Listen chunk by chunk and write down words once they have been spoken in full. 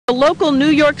The local New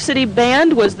York City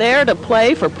band was there to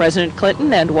play for President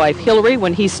Clinton and wife Hillary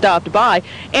when he stopped by.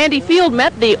 Andy Field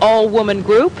met the all-woman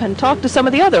group and talked to some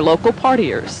of the other local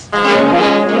partiers.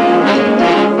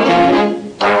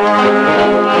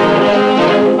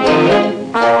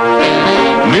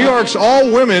 New York's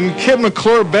all-women Kid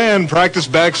McClure Band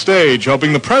practiced backstage,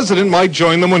 hoping the president might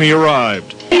join them when he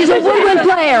arrived. He's a woodwind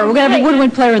player. We're going to have a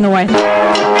woodwind player in the way.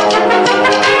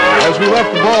 As we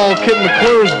left the ball, Kid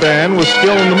McClure's band was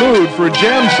still in the mood for a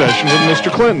jam session with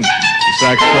Mr. Clinton. The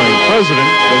sax-playing president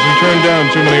doesn't turn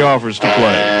down too many offers to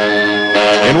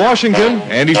play. In Washington,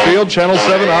 Andy Field, Channel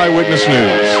 7 Eyewitness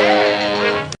News.